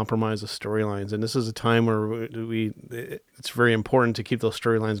to compromise the storylines. And this is a time where it's very important to keep those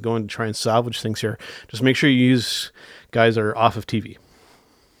storylines going to try and salvage things here. Just make sure you use guys that are off of TV.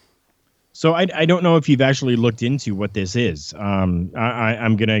 So I don't know if you've actually looked into what this is. I'm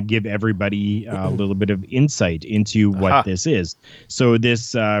going to give everybody a little bit of insight into what this is. So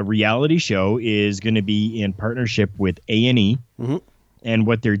this reality show is going to be in partnership with A&E. Mm-hmm. And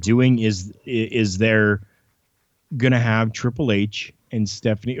what they're doing is they're going to have Triple H and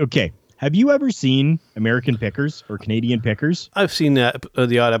Stephanie. Okay. Have you ever seen American Pickers or Canadian Pickers? I've seen that,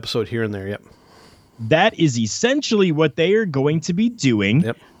 the odd episode here and there. Yep. That is essentially what they are going to be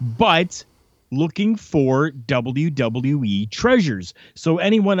doing, but looking for WWE treasures. So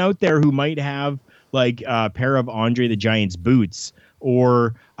anyone out there who might have like a pair of Andre the Giant's boots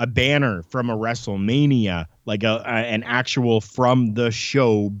or a banner from a WrestleMania, like an actual from the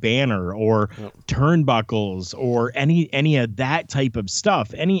show banner or turnbuckles or any of that type of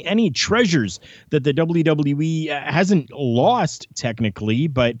stuff, any treasures that the WWE hasn't lost technically,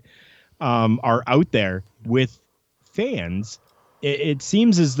 but are out there with fans. It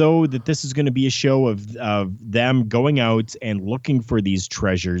seems as though that this is going to be a show of them going out and looking for these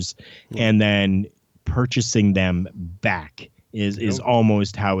treasures and then purchasing them back is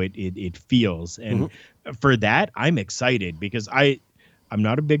almost how it feels. And for that, I'm excited because I'm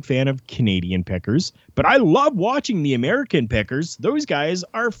not a big fan of Canadian Pickers, but I love watching the American Pickers. Those guys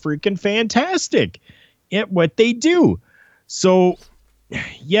are freaking fantastic at what they do. So,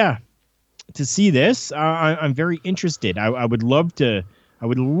 yeah. To see this, I'm very interested. I would love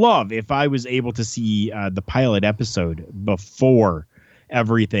if I was able to see the pilot episode before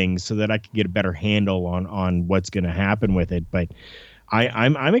everything so that I could get a better handle on what's going to happen with it. But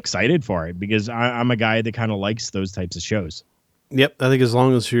I'm excited for it because I'm a guy that kind of likes those types of shows. Yep, I think as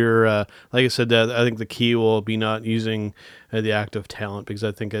long as you're, like I said, I think the key will be not using the active talent, because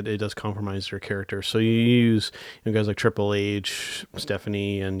I think it does compromise your character. So you use guys like Triple H,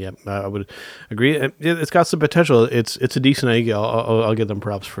 Stephanie, and I would agree. It's got some potential. It's a decent idea. I'll give them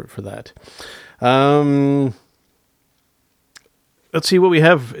props for that. Let's see what we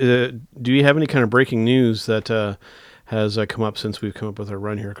have. Do you have any kind of breaking news that has come up since we've come up with our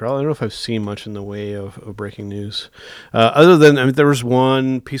run here, Carl? I don't know if I've seen much in the way of breaking news. Other than, there was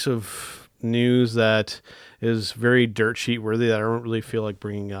one piece of news that is very dirt sheet worthy that I don't really feel like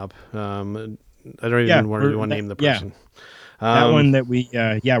bringing up. I don't even want to name the person. That one that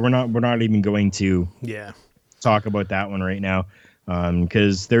we're not even going to Yeah. talk about that one right now,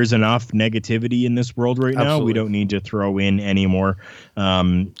 because there's enough negativity in this world right now. Absolutely. We don't need to throw in any more.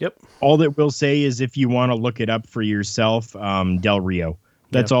 Yep. All that we'll say is, if you want to look it up for yourself, Del Rio.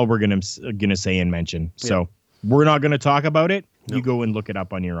 That's all we're gonna say and mention. So we're not gonna talk about it. Nope. You go and look it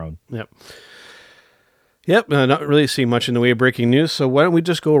up on your own. Yep, not really seeing much in the way of breaking news, so why don't we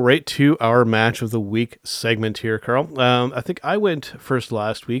just go right to our Match of the Week segment here, Carl. I think I went first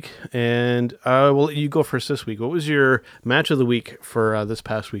last week, and well, you go first this week. What was your Match of the Week for this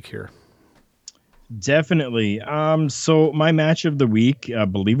past week here? Definitely. So my Match of the Week,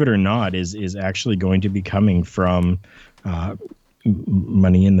 believe it or not, is actually going to be coming from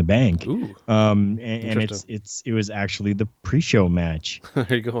Money in the Bank. Ooh, and it was actually the pre-show match.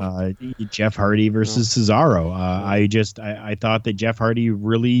 There you go. Jeff Hardy versus Cesaro. I thought that Jeff Hardy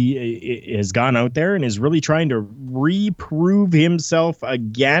really has gone out there and is really trying to reprove himself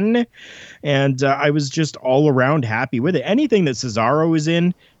again, and I was just all around happy with it. Anything that Cesaro is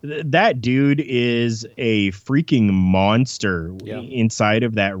in, that dude is a freaking monster inside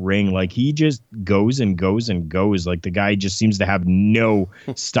of that ring. Like, he just goes and goes and goes. Like, the guy just seems to have no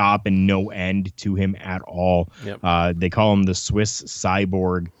stop and no end to him at all. They call him the Swiss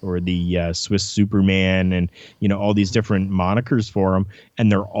Cyborg, or the Swiss Superman, and all these different monikers for him,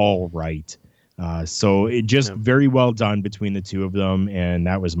 and they're all right. So it just very well done between the two of them, and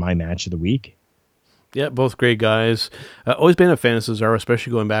that was my Match of the Week. Yeah, both great guys. Always been a fan of Cesaro,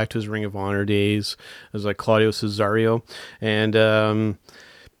 especially going back to his Ring of Honor days as like Claudio Cesario. And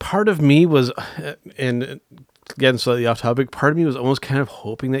part of me was, and again, slightly off topic, part of me was almost kind of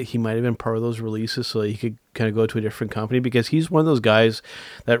hoping that he might have been part of those releases so that he could kind of go to a different company, because he's one of those guys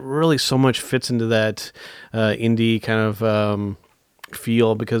that really so much fits into that indie kind of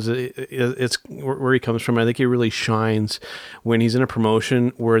feel, because it's where he comes from. I think he really shines when he's in a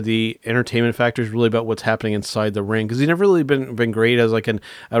promotion where the entertainment factor is really about what's happening inside the ring, because he's never really been great as like an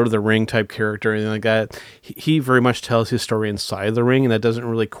out of the ring type character or anything like that. He very much tells his story inside the ring, and that doesn't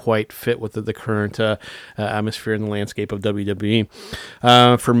really quite fit with the current atmosphere and the landscape of WWE.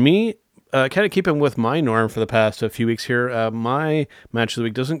 For me, kind of keeping with my norm for the past few weeks here, my Match of the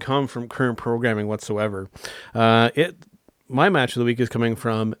Week doesn't come from current programming whatsoever. My Match of the Week is coming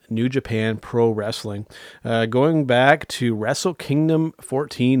from New Japan Pro Wrestling. Going back to Wrestle Kingdom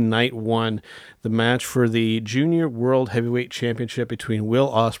 14 Night 1, the match for the Junior World Heavyweight Championship between Will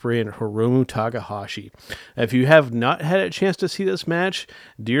Ospreay and Hiromu Takahashi. If you have not had a chance to see this match,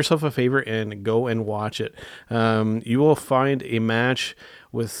 do yourself a favor and go and watch it. You will find a match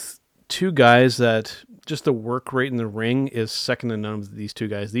with two guys that just the work rate in the ring is second to none of these two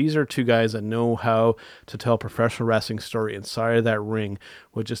guys. These are two guys that know how to tell a professional wrestling story inside of that ring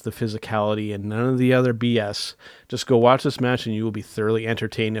with just the physicality and none of the other BS. Just go watch this match and you will be thoroughly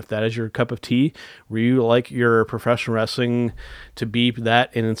entertained. If that is your cup of tea, where you like your professional wrestling to be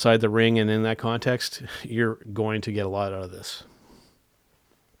that and inside the ring and in that context, you're going to get a lot out of this.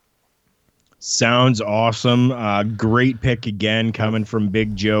 Sounds awesome. Great pick again, coming from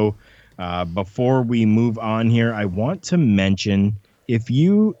Big Joe. Before we move on here, I want to mention, if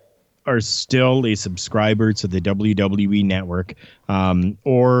you are still a subscriber to the WWE Network,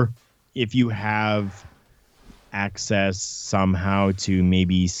 or if you have access somehow to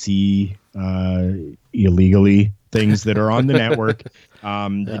maybe see illegally things that are on the network,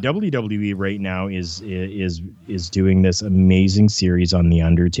 the WWE right now is doing this amazing series on The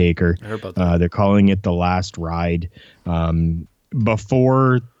Undertaker. I heard about that. They're calling it The Last Ride.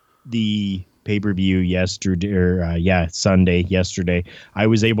 Before the pay-per-view yesterday, I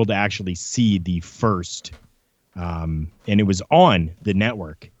was able to actually see the first, and it was on the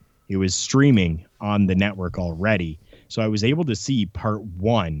network. It was streaming on the network already. So I was able to see part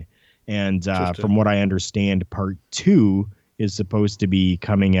 1. And from what I understand, part 2 is supposed to be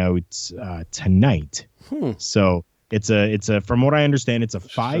coming out tonight. So it's a from what I understand, it's a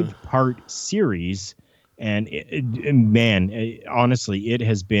 5-part series. And honestly, it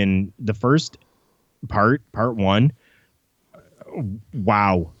has been the first part 1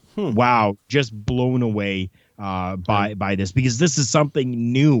 Wow. Wow. Just blown away by this, because this is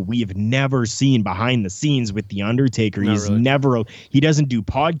something new we have never seen behind the scenes with The Undertaker. He doesn't do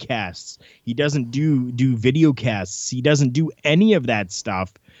podcasts. He doesn't do video casts. He doesn't do any of that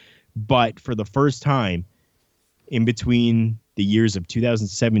stuff. But for the first time in between the years of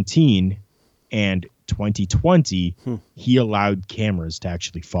 2017 and 2020, he allowed cameras to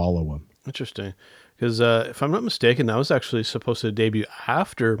actually follow him. Interesting. Because if I'm not mistaken, that was actually supposed to debut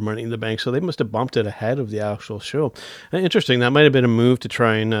after Money in the Bank, so they must have bumped it ahead of the actual show. Interesting. That might have been a move to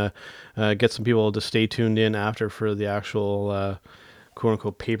try and get some people to stay tuned in after for the actual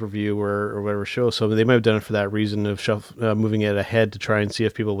quote-unquote pay-per-view or whatever show. So they might have done it for that reason of moving it ahead to try and see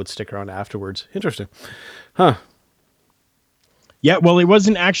if people would stick around afterwards. Interesting. Huh. Yeah, well, it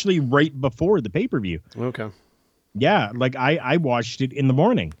wasn't actually right before the pay-per-view. Okay. Yeah, like I watched it in the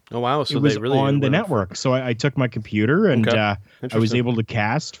morning. Oh, wow. So it was they really on the network. So I took my computer and I was able to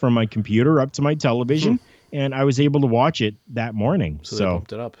cast from my computer up to my television, and I was able to watch it that morning. So they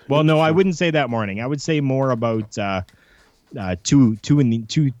bumped it up. Well, no, I wouldn't say that morning. I would say more about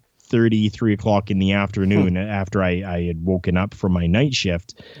 2:30, 3 o'clock in the afternoon after I had woken up from my night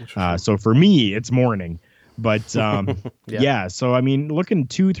shift. So for me, it's morning. But yeah, so I mean, looking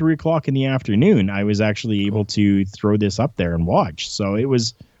 2-3 o'clock in the afternoon, I was actually able to throw this up there and watch. So it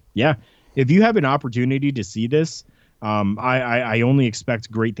was, yeah. If you have an opportunity to see this, I only expect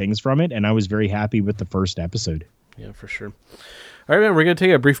great things from it, and I was very happy with the first episode. Yeah, for sure. All right, man, we're going to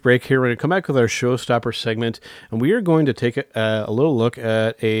take a brief break here. We're going to come back with our Showstopper segment, and we are going to take a little look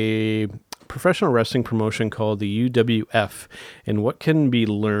at a professional wrestling promotion called the UWF and what can be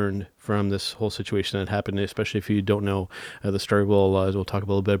learned from this whole situation that happened, especially if you don't know the story. We'll talk a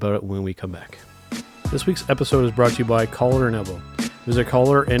little bit about it when we come back. This week's episode is brought to you by Collar and Elbow. Visit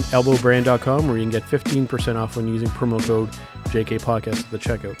collarandelbowbrand.com where you can get 15% off when using promo code JKPodcast at the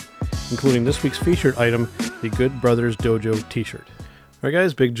checkout, including this week's featured item, the Good Brothers Dojo t-shirt. All right,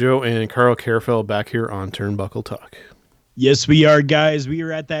 guys, Big Joe and Carl Carefell back here on Turnbuckle Talk. Yes, we are, guys. We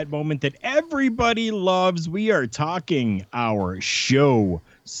are at that moment that everybody loves. We are talking our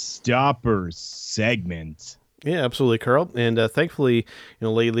Showstopper segment. Yeah, absolutely, Carl. And thankfully,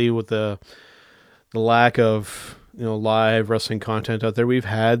 lately with the lack of live wrestling content out there, we've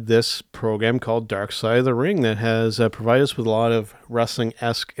had this program called Dark Side of the Ring that has provided us with a lot of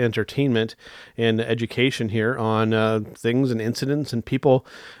wrestling-esque entertainment and education here on things and incidents and people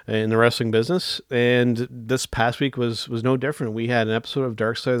in the wrestling business. And this past week was no different. We had an episode of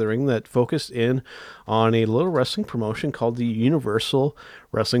Dark Side of the Ring that focused in on a little wrestling promotion called the Universal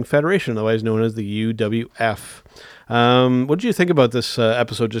Wrestling Federation, otherwise known as the UWF. What did you think about this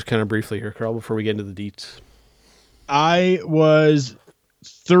episode, just kind of briefly here, Carl, before we get into the deets? I was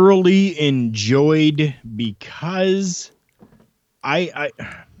thoroughly enjoyed because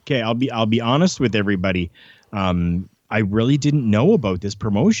I'll be honest with everybody. I really didn't know about this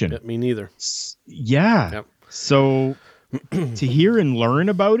promotion. Yeah, me neither. Yeah. Yep. So to hear and learn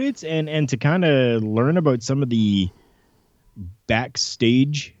about it and to kind of learn about some of the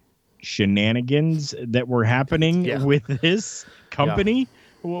backstage shenanigans that were happening with this company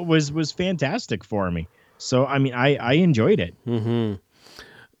was fantastic for me. So, I mean, I enjoyed it. Mm-hmm.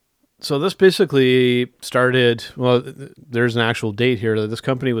 So this basically started, well, there's an actual date here. This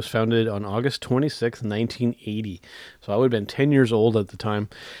company was founded on August 26th, 1980. So I would have been 10 years old at the time.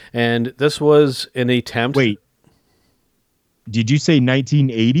 And this was an attempt... Wait. Did you say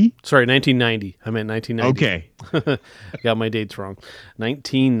 1980? Sorry, 1990. I meant 1990. Okay. Got my dates wrong.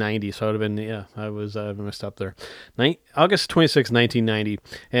 1990. So it would have been, I was messed up there. August 26, 1990.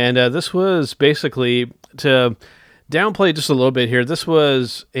 And this was basically, to downplay just a little bit here, this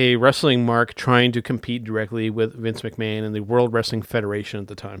was a wrestling mark trying to compete directly with Vince McMahon and the World Wrestling Federation at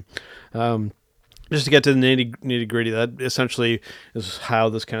the time. Just to get to the nitty gritty, that essentially is how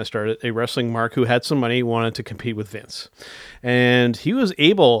this kind of started. A wrestling mark who had some money wanted to compete with Vince. And he was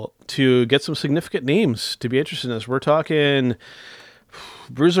able to get some significant names to be interested in this. We're talking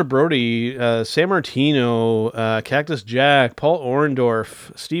Bruiser Brody, Sammartino, Cactus Jack, Paul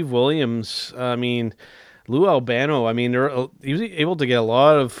Orndorff, Steve Williams, Lou Albano. He was able to get a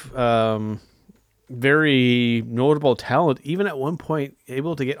lot of... very notable talent, even at one point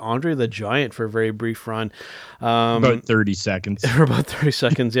able to get Andre the Giant for a very brief run. About 30 seconds. For about 30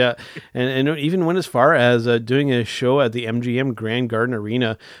 seconds, yeah. And even went as far as doing a show at the MGM Grand Garden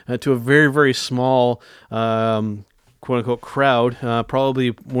Arena to a very, very small quote-unquote crowd,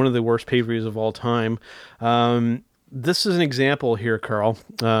 probably one of the worst pay-per-views of all time. This is an example here, Carl.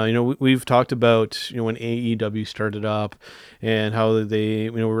 We've talked about when AEW started up and how they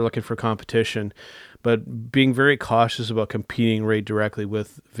were looking for competition. but being very cautious about competing right directly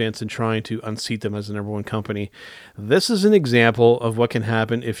with Vince and trying to unseat them as the number one company. This is an example of what can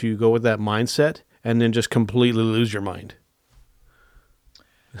happen if you go with that mindset and then just completely lose your mind.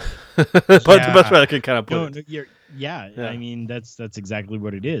 But the best way I could kind of put it. Yeah, I mean, that's exactly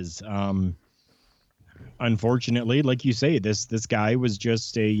what it is. Unfortunately, like you say, this guy was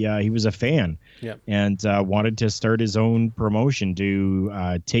just he was a fan, and wanted to start his own promotion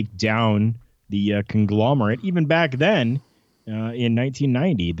to take down the conglomerate. Even back then, in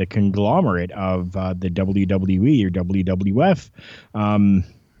 1990, the conglomerate of the WWE or WWF,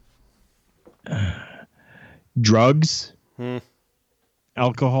 drugs,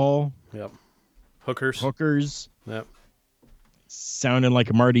 alcohol, hookers. Yep. Sounding like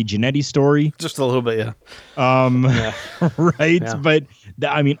a Marty Jannetty story. Just a little bit, yeah. Right? Yeah. But,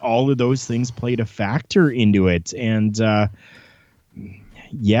 I mean, all of those things played a factor into it. And,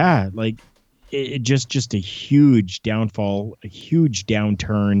 it just a huge downfall, a huge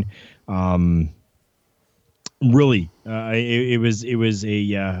downturn. Really, it was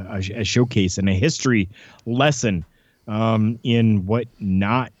a showcase and a history lesson in what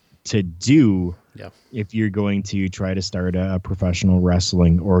not to do if you're going to try to start a professional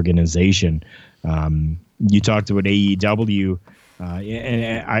wrestling organization. You talked about AEW,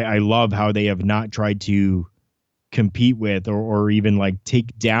 and I love how they have not tried to compete with or even like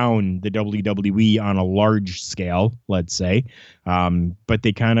take down the WWE on a large scale, let's say. But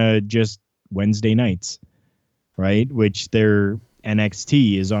they kind of just Wednesday nights, right? Which their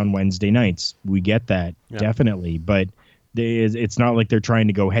NXT is on Wednesday nights. We get that, definitely. But it's not like they're trying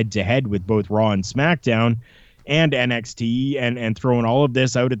to go head to head with both Raw and SmackDown and NXT and throwing all of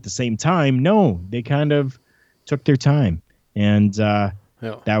this out at the same time. No, they kind of took their time, and that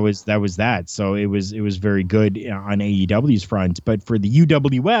was that. So it was very good on AEW's front, but for the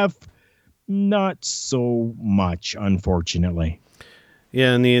UWF, not so much, unfortunately.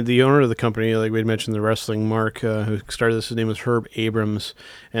 Yeah, and the owner of the company, like we had mentioned, the wrestling Mark, who started this, his name was Herb Abrams,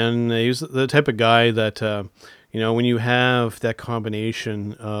 and he was the type of guy that. When you have that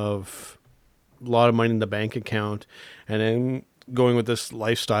combination of a lot of money in the bank account and then going with this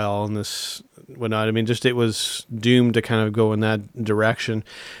lifestyle and this whatnot, I mean, just it was doomed to kind of go in that direction.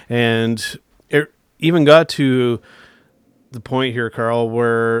 And it even got to the point here, Carl,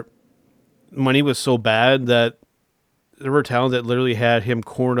 where money was so bad that there were towns that literally had him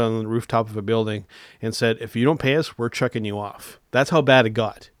cornered on the rooftop of a building and said, if you don't pay us, we're chucking you off. That's how bad it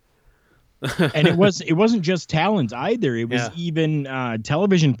got. And it wasn't just talent either. It was even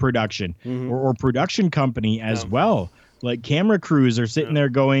television production or production company as well. Like camera crews are sitting there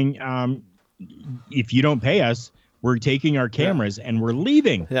going, if you don't pay us, we're taking our cameras and we're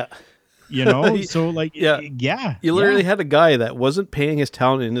leaving. Yeah. So like, You literally had a guy that wasn't paying his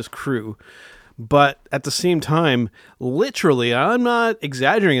talent and his crew, but at the same time, literally, I'm not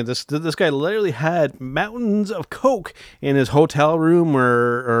exaggerating. This guy literally had mountains of coke in his hotel room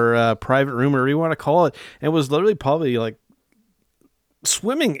or private room, or whatever you want to call it, and was literally probably like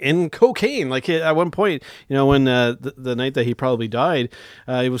swimming in cocaine. Like at one point, when the night that he probably died,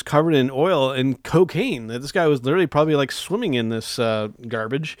 he was covered in oil and cocaine. This guy was literally probably like swimming in this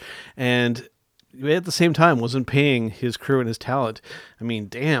garbage, and at the same time wasn't paying his crew and his talent. I mean,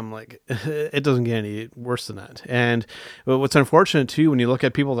 damn, like it doesn't get any worse than that. And what's unfortunate too, when you look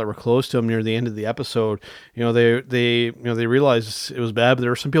at people that were close to him near the end of the episode, they realized it was bad, but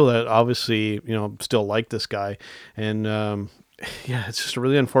there were some people that obviously, still liked this guy. And, it's just a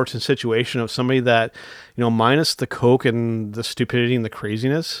really unfortunate situation of somebody that, minus the coke and the stupidity and the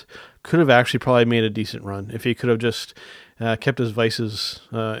craziness, could have actually probably made a decent run if he could have just kept his vices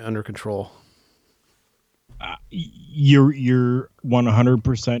under control. You're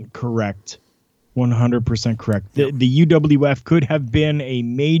 100% correct. 100% correct. The UWF could have been a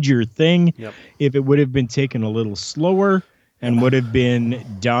major thing if it would have been taken a little slower and would have been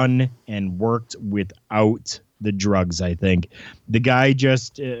done and worked without the drugs, I think. The guy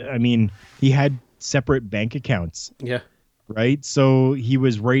just, he had separate bank accounts. Yeah. Right? So he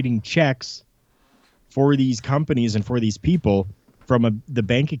was writing checks for these companies and for these people from the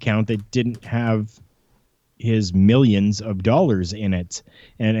bank account that didn't have his millions of dollars in it.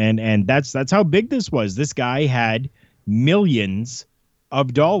 And that's how big this was. This guy had millions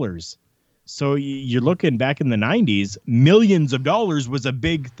of dollars. So you're looking back in the 90s, millions of dollars was a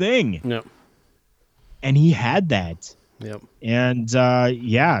big thing. Yep. And he had that. Yep. And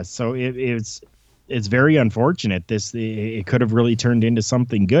so it's very unfortunate. It could have really turned into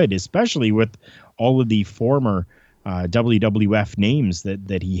something good, especially with all of the former WWF names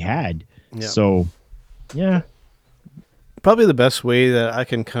that he had. Yep. So yeah. Probably the best way that I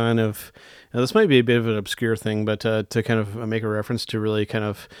can kind of, now this might be a bit of an obscure thing, but to kind of make a reference to really kind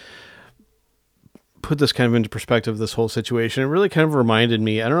of put this kind of into perspective, this whole situation, it really kind of reminded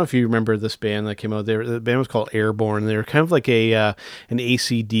me, I don't know if you remember this band that came out there. The band was called Airborne. They were kind of like an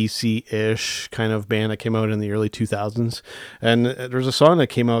AC/DC-ish kind of band that came out in the early 2000s. And there's a song that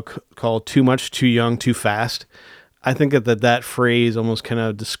came out called Too Much, Too Young, Too Fast. I think that phrase almost kind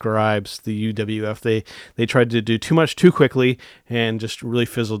of describes the UWF. They tried to do too much too quickly and just really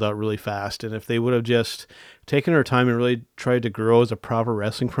fizzled out really fast. And if they would have just taken their time and really tried to grow as a proper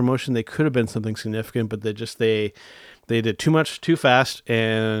wrestling promotion, they could have been something significant. But they did too much too fast,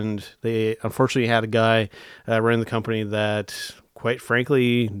 and they unfortunately had a guy running the company that, quite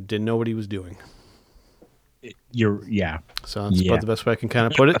frankly, didn't know what he was doing. So that's about the best way I can kind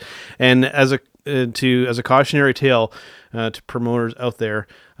of put it. And as a cautionary tale to promoters out there,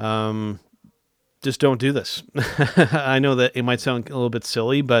 just don't do this. I know that it might sound a little bit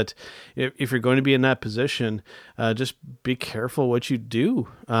silly, but if you're going to be in that position, just be careful what you do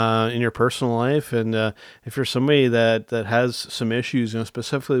in your personal life. And if you're somebody that has some issues,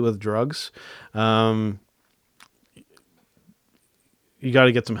 specifically with drugs, you got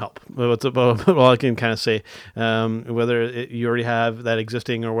to get some help. That's about all I can kind of say. Whether you already have that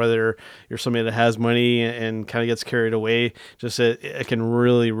existing, or whether you're somebody that has money and kind of gets carried away, just it can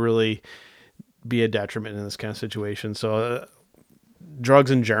really, really be a detriment in this kind of situation. So drugs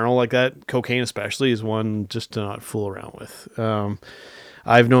in general, like that, cocaine especially, is one just to not fool around with.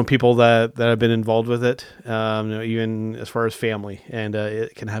 I've known people that have been involved with it, even as far as family, and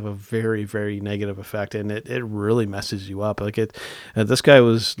it can have a very, very negative effect, and it really messes you up. Like this guy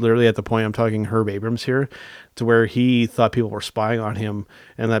was literally at the point, I'm talking Herb Abrams here, to where he thought people were spying on him,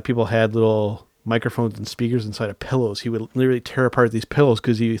 and that people had little microphones and speakers inside of pillows. He would literally tear apart these pillows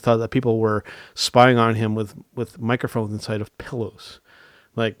because he thought that people were spying on him with microphones inside of pillows.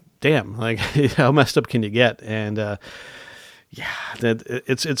 Like, damn, like how messed up can you get? And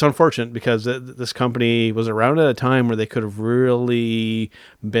it's unfortunate, because this company was around at a time where they could have really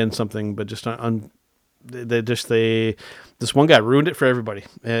been something, but just this one guy ruined it for everybody.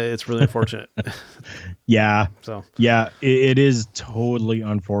 It's really unfortunate. Yeah. So it is totally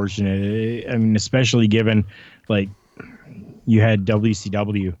unfortunate. I mean, especially given like you had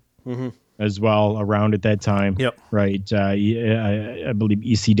WCW. Mm-hmm. As well around at that time. Yep. Right. I believe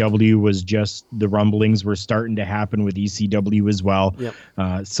ECW was just, the rumblings were starting to happen with ECW as well.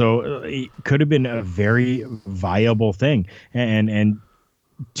 Yep. So it could have been a very viable thing, and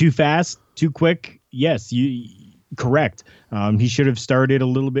too fast, too quick. Yes, correct. He should have started a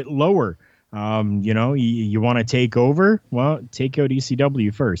little bit lower. You want to take over? Well, take out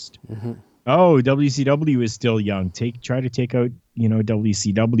ECW first. Mm-hmm. Oh, WCW is still young. Try to take out,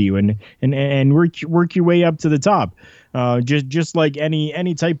 WCW and work your way up to the top. Just like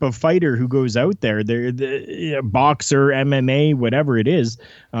any type of fighter who goes out there, they're boxer, MMA, whatever it is.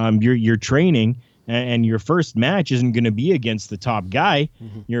 You're training, and your first match isn't going to be against the top guy.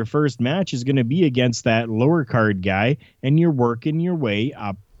 Mm-hmm. Your first match is going to be against that lower card guy, and you're working your way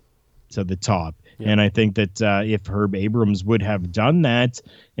up to the top. Yeah. And I think that if Herb Abrams would have done that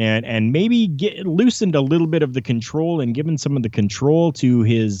and maybe loosened a little bit of the control and given some of the control to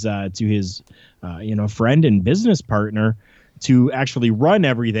his friend and business partner to actually run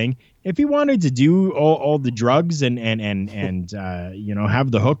everything, if he wanted to do all the drugs and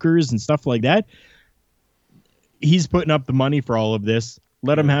have the hookers and stuff like that, he's putting up the money for all of this.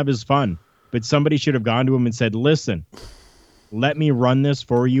 Let him have his fun. But somebody should have gone to him and said, listen, let me run this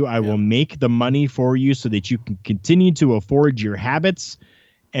for you. I will make the money for you so that you can continue to afford your habits,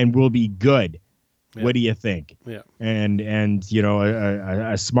 and we'll be good. Yeah. What do you think? Yeah. And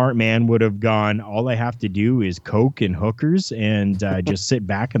a smart man would have gone, all I have to do is coke and hookers and just sit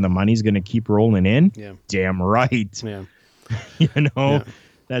back, and the money's going to keep rolling in. Yeah. Damn right. Yeah.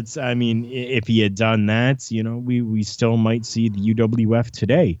 That's, I mean, if he had done that, we still might see the UWF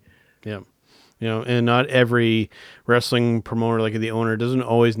today. Yeah. And not every wrestling promoter, like the owner, doesn't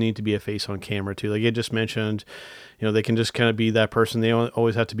always need to be a face on camera too. Like you just mentioned, they can just kind of be that person. They don't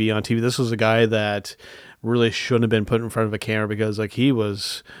always have to be on TV. This was a guy that really shouldn't have been put in front of a camera, because like he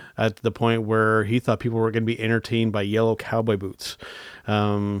was at the point where he thought people were going to be entertained by yellow cowboy boots.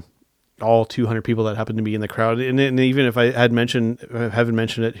 All 200 people that happened to be in the crowd. And even if I haven't mentioned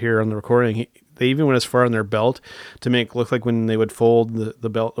it here on the recording, they even went as far on their belt to make it look like when they would fold the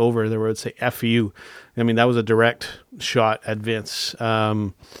belt over, they would say F you. I mean, that was a direct shot at Vince.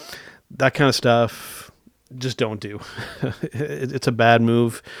 That kind of stuff, just don't do. It's a bad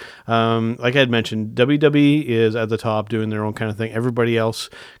move. Like I had mentioned, WWE is at the top doing their own kind of thing. Everybody else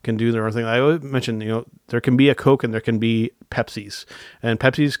can do their own thing. I always mention, there can be a Coke and there can be Pepsi's, and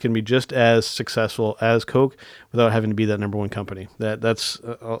Pepsi's can be just as successful as Coke without having to be that number one company. That's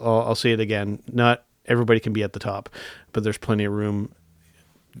I'll say it again. Not everybody can be at the top, but there's plenty of room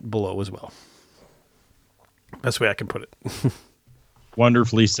below as well. That's the way I can put it.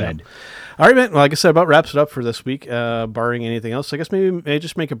 Wonderfully said. Yeah. All right, man. Well, like I said, about wraps it up for this week, barring anything else. I guess maybe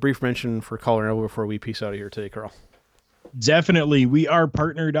just make a brief mention for Collar and Elbow before we peace out of here today, Carl. Definitely. We are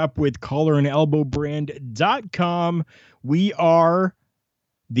partnered up with collarandelbowbrand.com. We are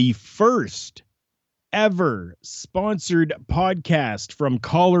the first ever sponsored podcast from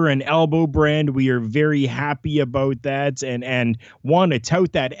Collar and Elbow Brand. We are very happy about that and want to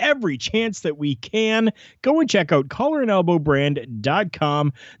tout that every chance that we can. Go and check out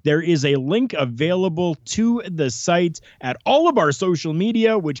collarandelbowbrand.com. There is a link available to the site at all of our social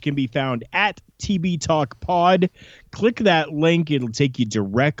media, which can be found at TB Talk Pod. Click that link. It'll take you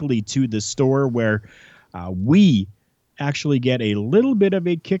directly to the store where we actually get a little bit of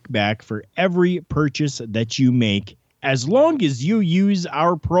a kickback for every purchase that you make, as long as you use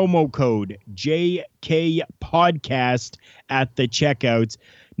our promo code JK Podcast at the checkout.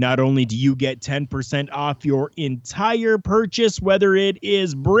 Not only do you get 10% off your entire purchase, whether it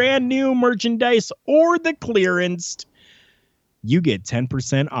is brand new merchandise or the clearance, you get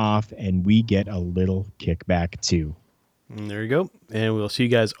 10% off and we get a little kickback too. And there you go. And we'll see you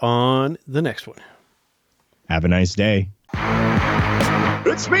guys on the next one. Have a nice day.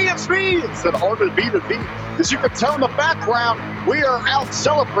 It's me, it's an Armin B2B. As you can tell in the background, we are out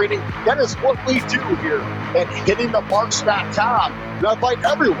celebrating. That is what we do here at hittingthemarks.com. And I invite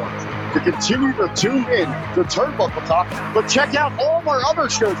everyone to continue to tune in to Turnbuckle Talk, but check out all of our other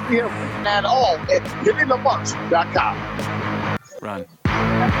shows we have written at all at hittingthemarks.com. Run.